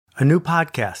A new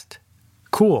podcast.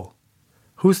 Cool.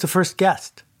 Who's the first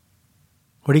guest?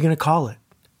 What are you going to call it?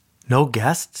 No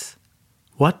guests?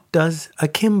 What does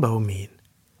akimbo mean?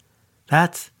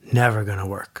 That's never going to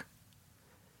work.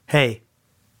 Hey,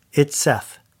 it's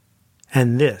Seth,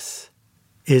 and this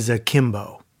is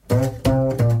Akimbo.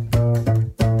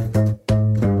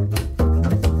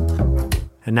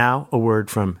 And now a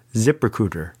word from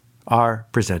ZipRecruiter, our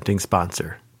presenting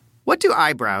sponsor. What do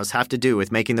eyebrows have to do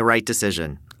with making the right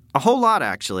decision? A whole lot,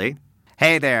 actually.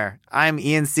 Hey there, I'm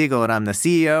Ian Siegel, and I'm the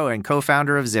CEO and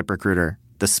co-founder of ZipRecruiter,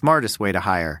 the smartest way to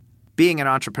hire. Being an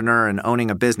entrepreneur and owning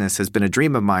a business has been a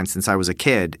dream of mine since I was a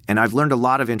kid, and I've learned a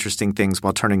lot of interesting things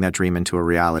while turning that dream into a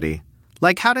reality.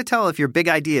 Like how to tell if your big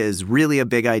idea is really a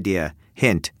big idea.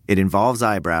 Hint, it involves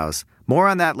eyebrows. More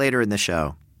on that later in the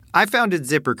show. I founded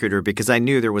ZipRecruiter because I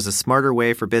knew there was a smarter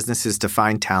way for businesses to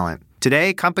find talent.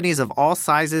 Today, companies of all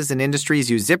sizes and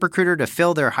industries use ZipRecruiter to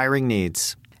fill their hiring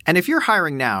needs. And if you're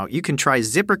hiring now, you can try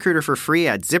ZipRecruiter for free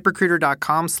at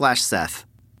ZipRecruiter.com/Seth.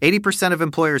 80% of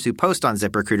employers who post on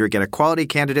ZipRecruiter get a quality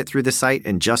candidate through the site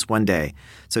in just one day.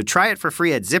 So try it for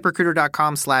free at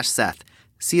ZipRecruiter.com/Seth.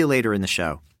 See you later in the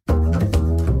show.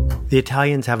 The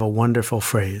Italians have a wonderful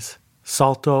phrase,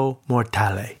 salto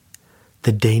mortale,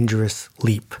 the dangerous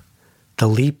leap, the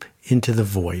leap into the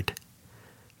void.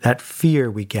 That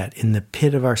fear we get in the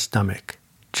pit of our stomach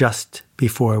just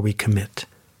before we commit.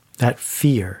 That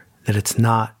fear that it's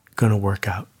not going to work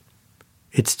out.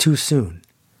 It's too soon.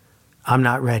 I'm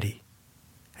not ready.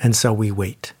 And so we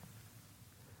wait.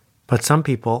 But some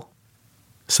people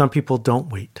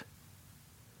don't wait.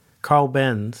 Carl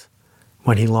Benz,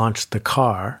 when he launched the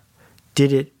car,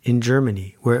 did it in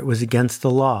Germany where it was against the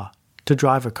law to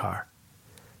drive a car.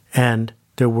 And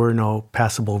there were no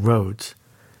passable roads.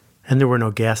 And there were no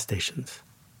gas stations.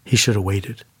 He should have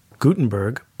waited.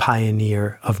 Gutenberg,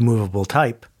 pioneer of movable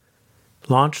type,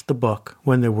 launched the book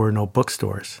when there were no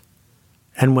bookstores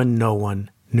and when no one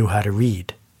knew how to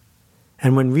read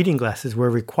and when reading glasses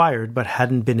were required but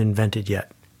hadn't been invented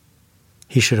yet.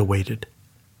 He should have waited.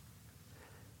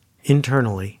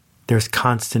 Internally, there's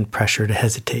constant pressure to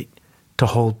hesitate, to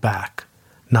hold back,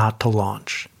 not to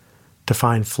launch, to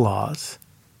find flaws,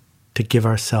 to give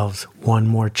ourselves one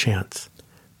more chance.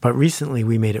 But recently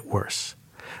we made it worse.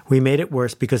 We made it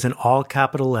worse because in all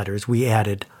capital letters we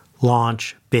added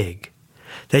launch big.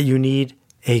 That you need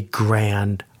a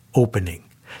grand opening.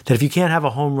 That if you can't have a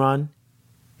home run,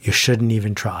 you shouldn't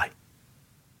even try.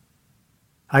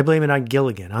 I blame it on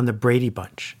Gilligan, on the Brady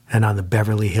Bunch, and on the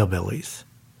Beverly Hillbillies.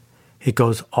 It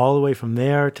goes all the way from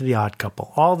there to The Odd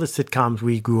Couple, all the sitcoms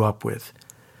we grew up with.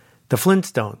 The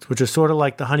Flintstones, which are sort of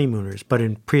like the Honeymooners, but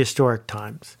in prehistoric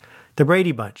times. The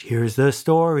Brady Bunch, here's the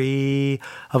story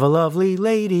of a lovely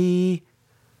lady.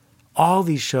 All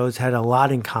these shows had a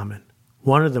lot in common.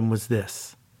 One of them was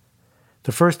this.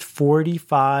 The first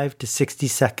 45 to 60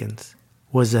 seconds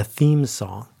was a theme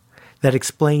song that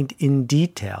explained in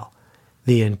detail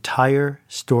the entire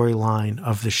storyline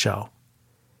of the show.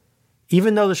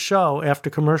 Even though the show, after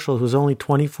commercials, was only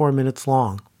 24 minutes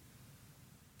long,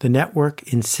 the network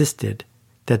insisted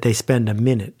that they spend a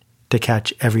minute to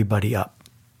catch everybody up.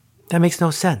 That makes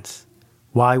no sense.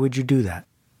 Why would you do that?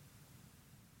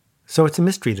 So it's a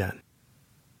mystery then.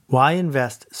 Why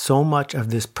invest so much of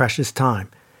this precious time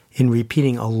in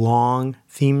repeating a long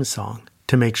theme song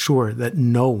to make sure that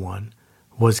no one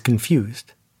was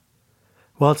confused?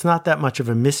 Well, it's not that much of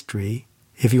a mystery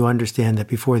if you understand that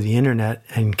before the internet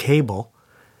and cable,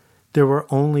 there were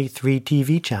only 3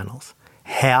 TV channels.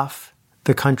 Half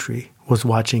the country was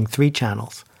watching 3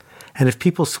 channels. And if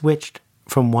people switched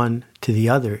from one to the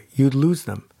other, you'd lose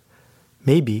them.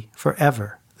 Maybe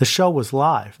forever. The show was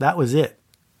live. That was it.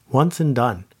 Once and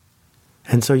done.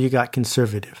 And so you got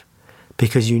conservative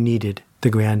because you needed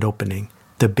the grand opening,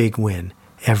 the big win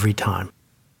every time.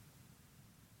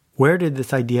 Where did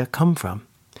this idea come from?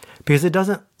 Because it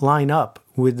doesn't line up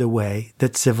with the way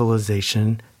that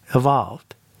civilization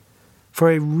evolved.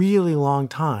 For a really long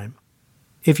time,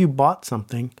 if you bought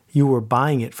something, you were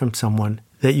buying it from someone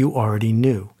that you already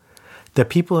knew. The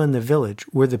people in the village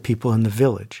were the people in the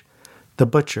village. The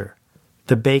butcher,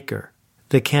 the baker,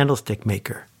 the candlestick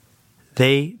maker.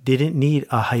 They didn't need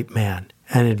a hype man,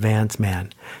 an advance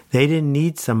man. They didn't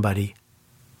need somebody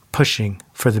pushing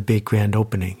for the big grand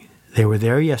opening. They were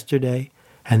there yesterday,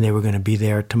 and they were going to be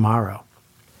there tomorrow.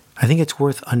 I think it's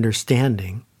worth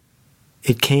understanding.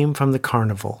 It came from the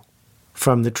carnival,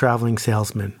 from the traveling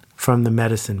salesman, from the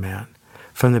medicine man,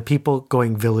 from the people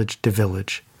going village to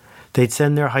village. They'd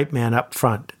send their hype man up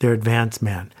front, their advance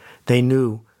man. They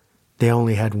knew they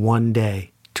only had 1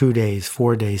 day, 2 days,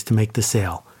 4 days to make the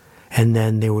sale, and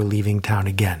then they were leaving town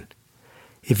again.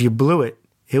 If you blew it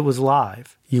it was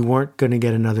live. You weren't going to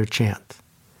get another chance.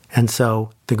 And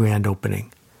so the grand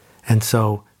opening. And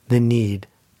so the need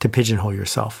to pigeonhole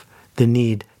yourself, the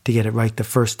need to get it right the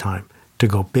first time, to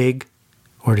go big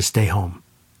or to stay home.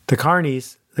 The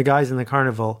carnies, the guys in the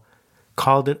carnival,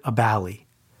 called it a bally.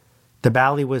 The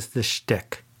bally was the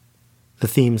shtick, the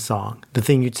theme song, the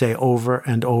thing you'd say over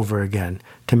and over again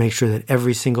to make sure that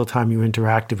every single time you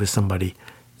interacted with somebody,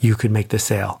 you could make the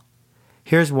sale.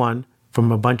 Here's one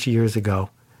from a bunch of years ago,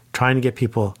 trying to get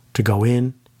people to go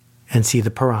in and see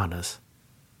the piranhas.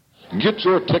 Get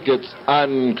your tickets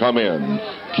and come in.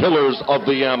 Killers of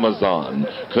the Amazon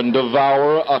can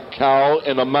devour a cow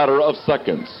in a matter of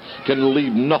seconds, can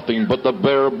leave nothing but the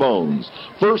bare bones.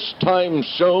 First time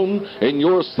shown in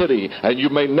your city, and you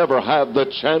may never have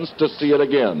the chance to see it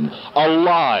again.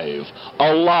 Alive,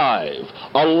 alive,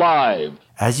 alive.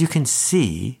 As you can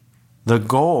see, the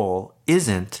goal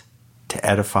isn't to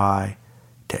edify,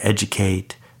 to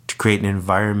educate, to create an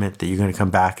environment that you're going to come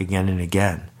back again and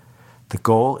again. The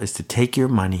goal is to take your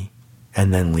money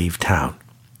and then leave town.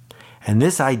 And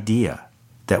this idea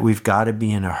that we've got to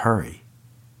be in a hurry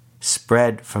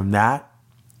spread from that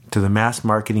to the mass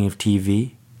marketing of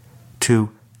TV to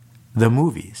the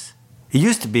movies. It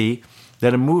used to be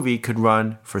that a movie could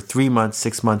run for 3 months,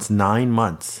 6 months, 9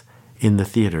 months in the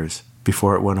theaters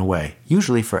before it went away,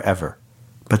 usually forever.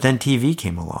 But then TV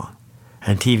came along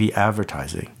and TV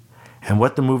advertising. And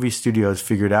what the movie studios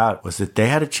figured out was that they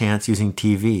had a chance using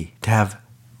TV to have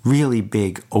really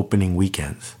big opening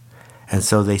weekends. And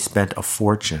so they spent a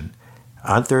fortune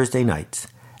on Thursday nights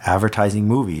advertising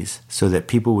movies so that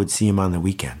people would see them on the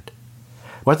weekend.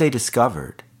 What they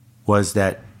discovered was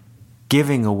that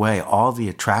giving away all the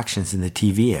attractions in the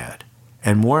TV ad,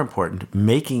 and more important,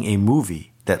 making a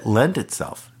movie that lent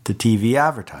itself to TV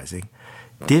advertising,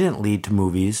 didn't lead to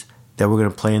movies that were going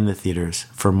to play in the theaters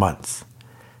for months.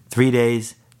 3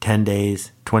 days, 10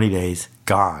 days, 20 days,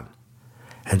 gone.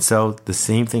 And so the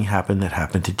same thing happened that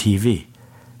happened to TV.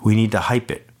 We need to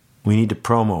hype it. We need to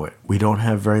promo it. We don't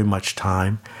have very much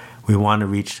time. We want to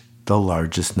reach the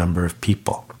largest number of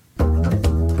people.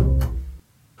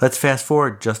 Let's fast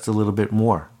forward just a little bit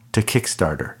more to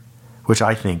Kickstarter, which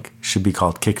I think should be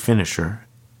called Kick Finisher.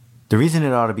 The reason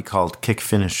it ought to be called Kick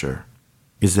Finisher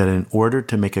is that in order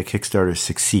to make a Kickstarter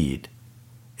succeed,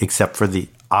 except for the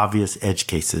obvious edge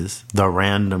cases, the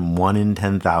random 1 in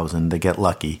 10,000 that get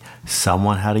lucky,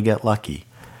 someone had to get lucky.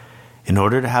 In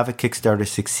order to have a Kickstarter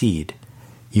succeed,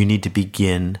 you need to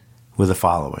begin with the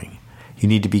following. You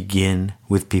need to begin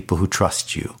with people who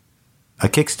trust you. A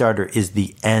Kickstarter is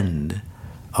the end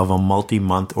of a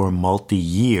multi-month or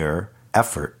multi-year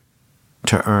effort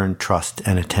to earn trust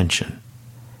and attention.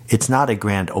 It's not a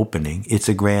grand opening, it's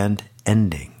a grand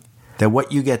ending. That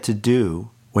what you get to do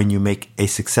when you make a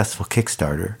successful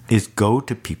Kickstarter is go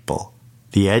to people,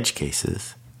 the edge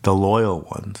cases, the loyal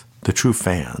ones, the true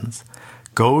fans,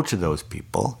 go to those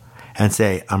people and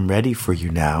say, I'm ready for you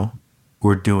now.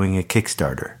 We're doing a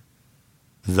Kickstarter.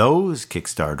 Those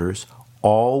Kickstarters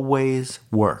always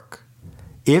work.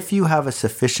 If you have a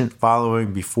sufficient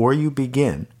following before you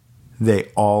begin,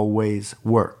 they always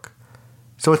work.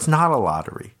 So it's not a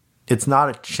lottery. It's not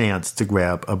a chance to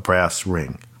grab a brass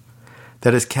ring.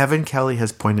 That, as Kevin Kelly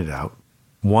has pointed out,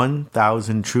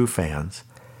 1,000 true fans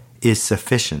is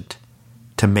sufficient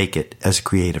to make it as a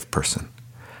creative person.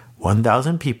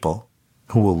 1,000 people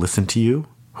who will listen to you,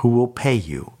 who will pay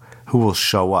you, who will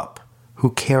show up, who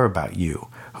care about you,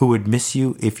 who would miss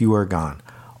you if you are gone.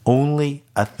 Only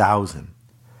 1,000.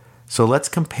 So let's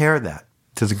compare that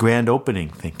to the grand opening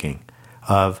thinking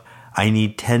of, I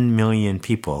need 10 million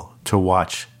people to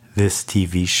watch this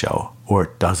TV show or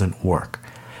it doesn't work.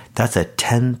 That's a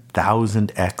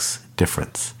 10,000x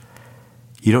difference.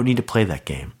 You don't need to play that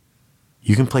game.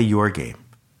 You can play your game.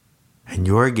 And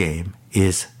your game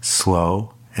is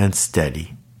slow and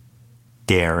steady,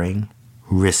 daring,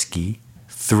 risky,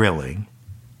 thrilling,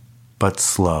 but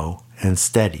slow and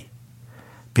steady.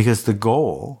 Because the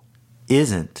goal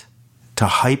isn't to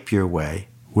hype your way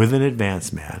with an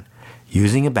advance man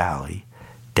using a bally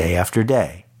day after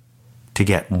day to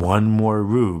get one more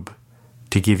rube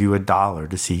to give you $1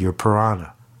 to see your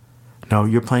piranha. No,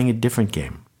 you're playing a different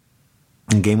game.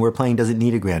 And the game we're playing doesn't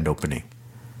need a grand opening.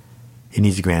 It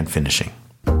needs a grand finishing.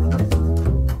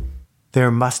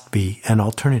 There must be an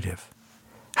alternative.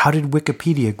 How did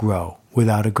Wikipedia grow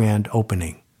without a grand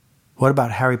opening? What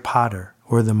about Harry Potter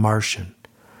or The Martian?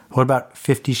 What about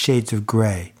 50 Shades of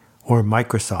Grey or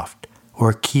Microsoft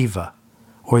or Kiva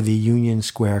or the Union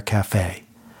Square Cafe?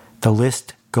 The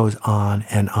list goes on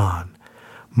and on.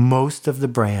 Most of the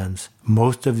brands,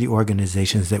 most of the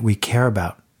organizations that we care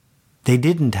about, they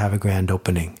didn't have a grand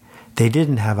opening. They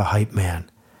didn't have a hype man.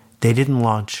 They didn't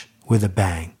launch with a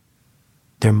bang.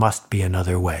 There must be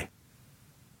another way.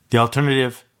 The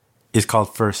alternative is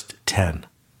called First 10.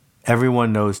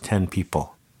 Everyone knows 10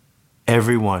 people.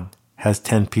 Everyone has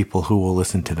 10 people who will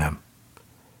listen to them.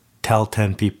 Tell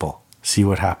 10 people. See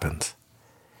what happens.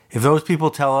 If those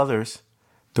people tell others,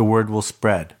 the word will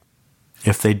spread.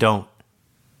 If they don't,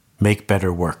 make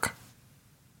better work.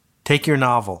 Take your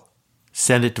novel.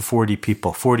 Send it to 40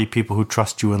 people who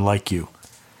trust you and like you.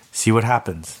 See what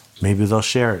happens. Maybe they'll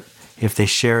share it. If they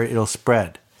share it, it'll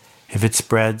spread. If it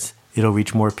spreads, it'll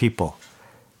reach more people.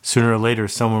 Sooner or later,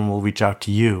 someone will reach out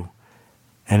to you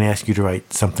and ask you to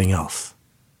write something else.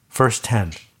 First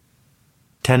 10.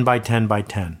 10 by 10 by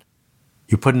 10.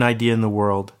 You put an idea in the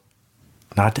world,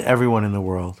 not to everyone in the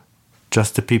world,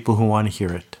 just to people who want to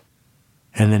hear it.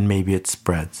 And then maybe it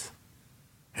spreads.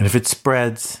 And if it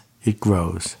spreads, it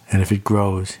grows. And if it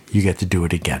grows, you get to do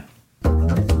it again.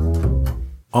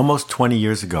 Almost 20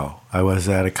 years ago, I was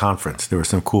at a conference. There were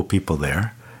some cool people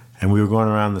there. And we were going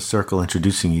around the circle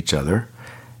introducing each other.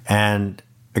 And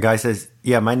a guy says,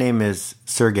 yeah, my name is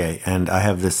Sergey, and I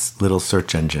have this little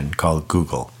search engine called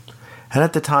Google. And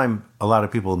at the time, a lot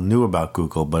of people knew about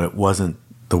Google, but it wasn't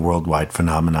the worldwide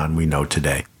phenomenon we know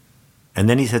today. And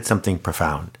then he said something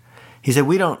profound. He said,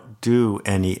 we don't do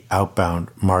any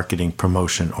outbound marketing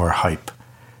promotion or hype.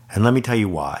 And let me tell you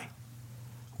why.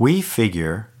 We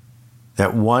figure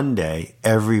that one day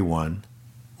everyone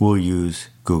will use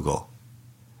Google.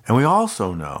 And we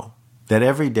also know that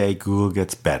every day Google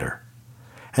gets better.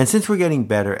 And since we're getting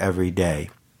better every day,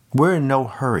 we're in no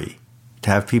hurry to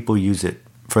have people use it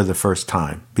for the first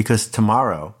time, because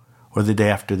tomorrow or the day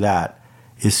after that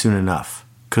is soon enough,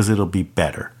 because it'll be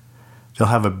better. They'll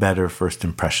have a better first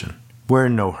impression. We're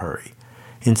in no hurry.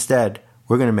 Instead,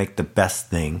 we're going to make the best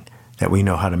thing that we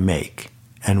know how to make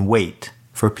and wait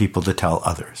for people to tell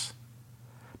others.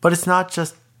 But it's not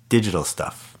just digital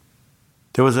stuff.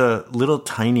 There was a little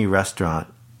tiny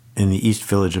restaurant in the East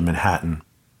Village of Manhattan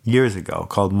years ago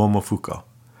called Momofuku.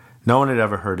 No one had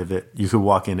ever heard of it. You could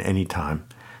walk in any time.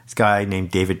 This guy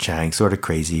named David Chang, sort of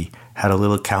crazy, had a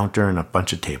little counter and a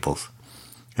bunch of tables.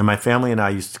 And my family and I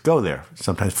used to go there,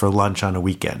 sometimes for lunch on a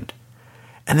weekend.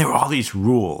 And there were all these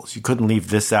rules. You couldn't leave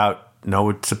this out,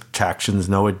 no subtractions,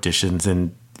 no additions,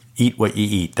 and eat what you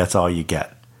eat. That's all you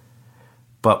get.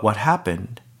 But what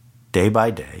happened, day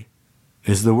by day,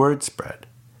 is the word spread.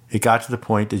 It got to the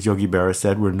point, as Yogi Berra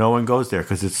said, where no one goes there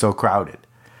because it's so crowded.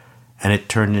 And it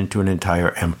turned into an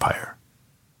entire empire.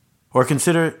 Or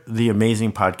consider the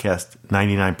amazing podcast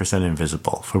 99%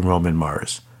 Invisible from Roman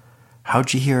Mars.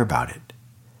 How'd you hear about it?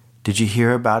 Did you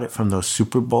hear about it from those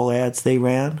Super Bowl ads they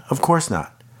ran? Of course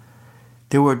not.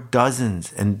 There were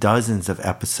dozens and dozens of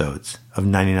episodes of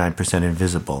 99%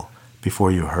 Invisible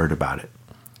before you heard about it.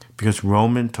 Because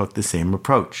Roman took the same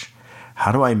approach.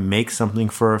 How do I make something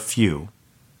for a few,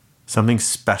 something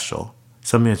special,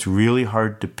 something that's really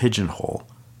hard to pigeonhole,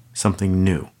 something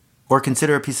new? Or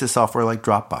consider a piece of software like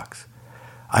Dropbox.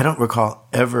 I don't recall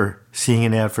ever seeing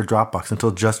an ad for Dropbox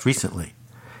until just recently.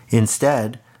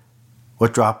 Instead,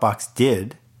 what Dropbox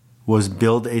did was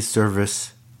build a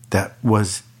service that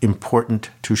was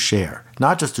important to share.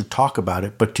 Not just to talk about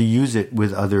it, but to use it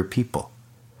with other people.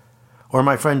 Or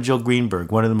my friend Jill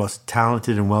Greenberg, one of the most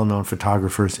talented and well-known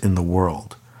photographers in the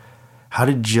world. How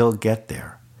did Jill get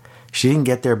there? She didn't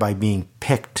get there by being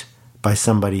picked by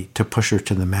somebody to push her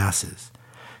to the masses.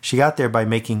 She got there by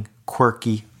making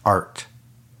quirky art.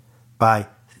 By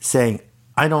saying,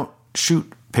 I don't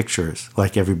shoot pictures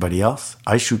like everybody else.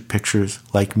 I shoot pictures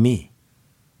like me.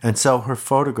 And so her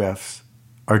photographs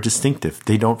are distinctive.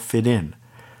 They don't fit in.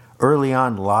 Early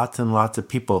on, lots and lots of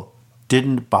people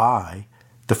didn't buy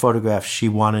the photographs she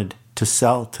wanted to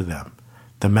sell to them,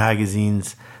 the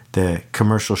magazines, the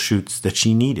commercial shoots that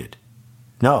she needed.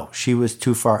 No, she was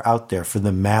too far out there for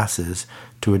the masses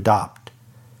to adopt.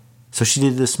 So she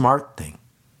did the smart thing.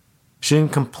 She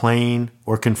didn't complain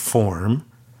or conform.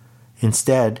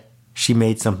 Instead, she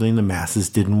made something the masses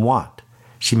didn't want.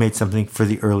 She made something for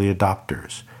the early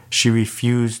adopters. She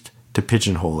refused to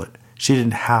pigeonhole it. She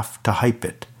didn't have to hype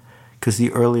it. Because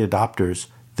the early adopters,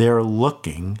 they're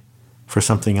looking for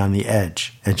something on the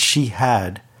edge. And she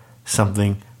had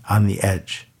something on the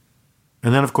edge.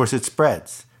 And then, of course, it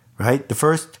spreads, right? The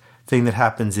first thing that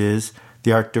happens is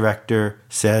the art director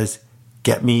says,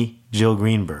 get me Jill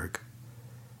Greenberg.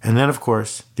 And then, of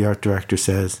course, the art director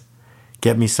says,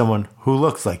 get me someone who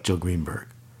looks like Jill Greenberg.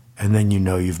 And then you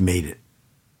know you've made it.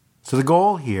 So the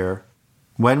goal here,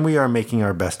 when we are making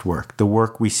our best work, the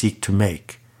work we seek to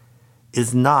make,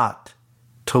 is not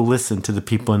to listen to the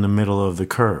people in the middle of the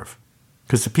curve.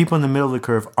 Because the people in the middle of the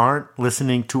curve aren't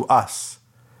listening to us.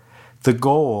 The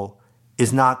goal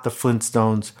is not the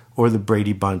Flintstones or the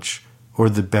Brady Bunch or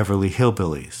the Beverly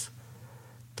Hillbillies.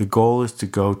 The goal is to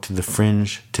go to the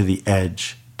fringe, to the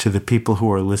edge, to the people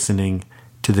who are listening,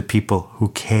 to the people who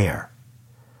care.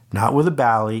 Not with a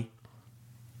bally,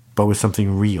 but with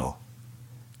something real.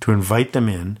 To invite them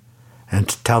in and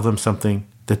to tell them something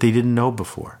that they didn't know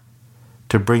before.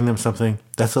 To bring them something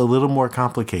that's a little more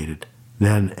complicated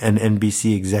than an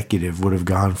NBC executive would have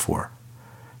gone for.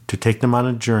 To take them on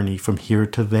a journey from here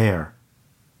to there.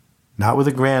 Not with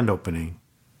a grand opening,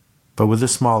 but with a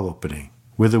small opening,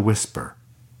 with a whisper.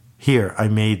 Here, I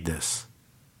made this.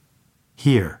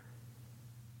 Here,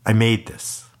 I made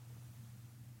this.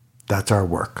 That's our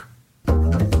work.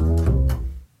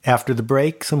 After the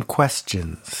break, some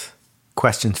questions.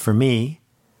 Questions for me,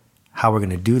 how we're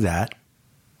going to do that,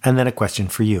 and then a question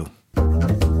for you.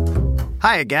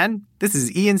 Hi again. This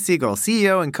is Ian Siegel,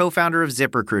 CEO and co-founder of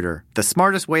ZipRecruiter, the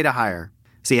smartest way to hire.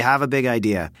 So you have a big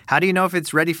idea. How do you know if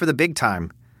it's ready for the big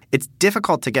time? It's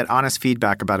difficult to get honest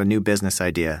feedback about a new business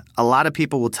idea. A lot of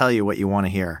people will tell you what you want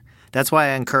to hear. That's why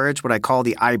I encourage what I call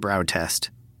the eyebrow test.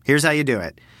 Here's how you do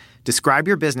it. Describe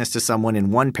your business to someone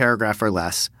in one paragraph or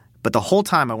less, but the whole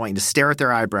time I want you to stare at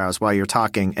their eyebrows while you're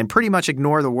talking and pretty much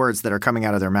ignore the words that are coming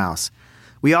out of their mouths.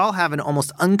 We all have an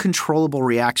almost uncontrollable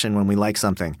reaction when we like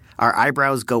something. Our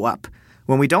eyebrows go up.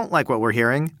 When we don't like what we're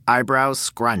hearing, eyebrows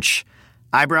scrunch.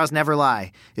 Eyebrows never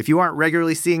lie. If you aren't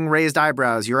regularly seeing raised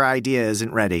eyebrows, your idea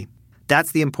isn't ready.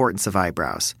 That's the importance of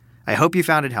eyebrows. I hope you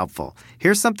found it helpful.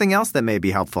 Here's something else that may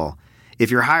be helpful.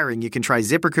 If you're hiring, you can try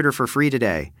ZipRecruiter for free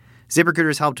today.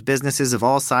 ZipRecruiter's helped businesses of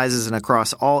all sizes and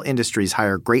across all industries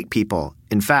hire great people.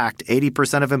 In fact,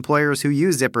 80% of employers who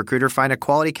use ZipRecruiter find a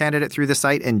quality candidate through the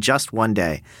site in just one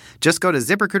day. Just go to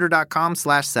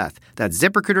ZipRecruiter.com/Seth. That's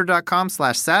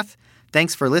ZipRecruiter.com/Seth.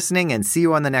 Thanks for listening and see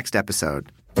you on the next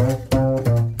episode.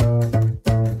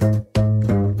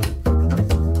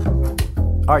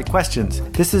 All right, questions.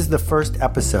 This is the first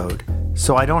episode,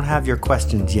 so I don't have your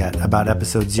questions yet about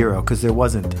episode 0 because there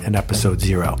wasn't an episode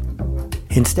 0.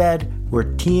 Instead,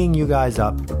 we're teeing you guys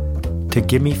up to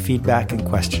give me feedback and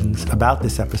questions about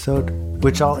this episode,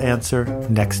 which I'll answer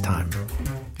next time.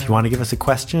 If you want to give us a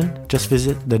question, just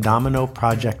visit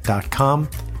thedominoproject.com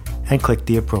and click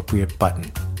the appropriate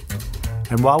button.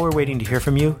 And while we're waiting to hear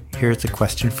from you, here's a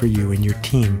question for you and your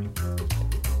team.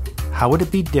 How would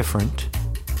it be different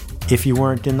if you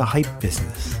weren't in the hype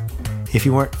business? If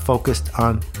you weren't focused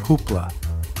on hoopla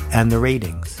and the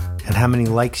ratings and how many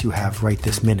likes you have right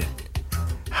this minute?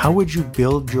 How would you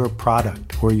build your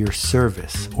product or your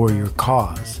service or your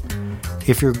cause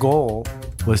if your goal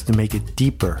was to make it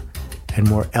deeper and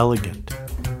more elegant?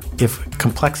 If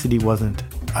complexity wasn't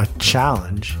a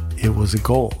challenge, it was a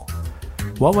goal.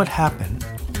 What would happen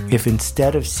if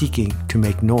instead of seeking to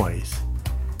make noise,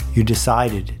 you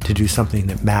decided to do something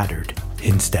that mattered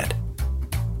instead?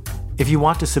 If you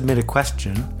want to submit a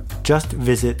question, just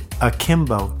visit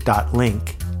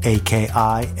akimbo.link,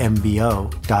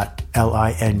 akimbo.link,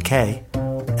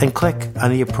 and click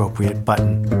on the appropriate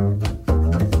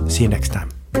button. See you next time.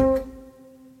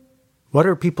 What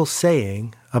are people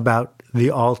saying about the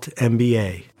Alt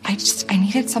MBA? I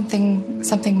needed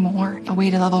something more, a way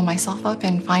to level myself up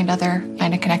and find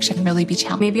a connection, really be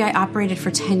challenged. Maybe I operated for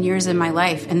 10 years in my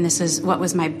life, and this is what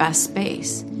was my best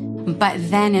space. But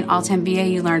then in Alt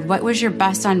MBA, you learned what was your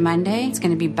best on Monday, it's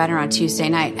going to be better on Tuesday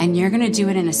night. And you're going to do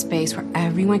it in a space where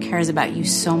everyone cares about you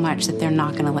so much that they're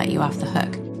not going to let you off the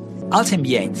hook. Alt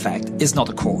MBA, in fact, is not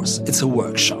a course, it's a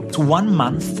workshop. It's 1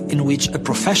 month in which a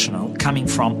professional coming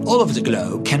from all over the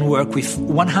globe can work with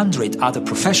 100 other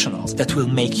professionals that will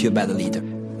make you a better leader.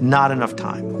 Not enough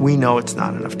time. We know it's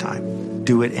not enough time.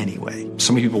 Do it anyway.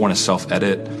 So many people want to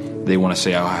self-edit. They want to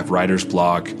say, oh, I have writer's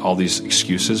block, all these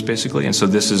excuses, basically. And so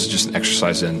this is just an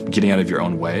exercise in getting out of your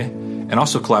own way. And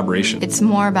also collaboration. It's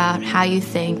more about how you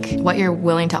think, what you're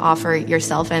willing to offer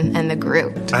yourself and the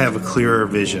group. I have a clearer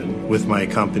vision with my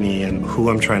company and who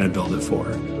I'm trying to build it for.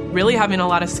 Really having a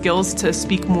lot of skills to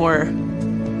speak more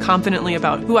confidently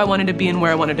about who I wanted to be and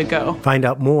where I wanted to go. Find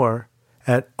out more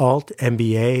at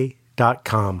altmba.com.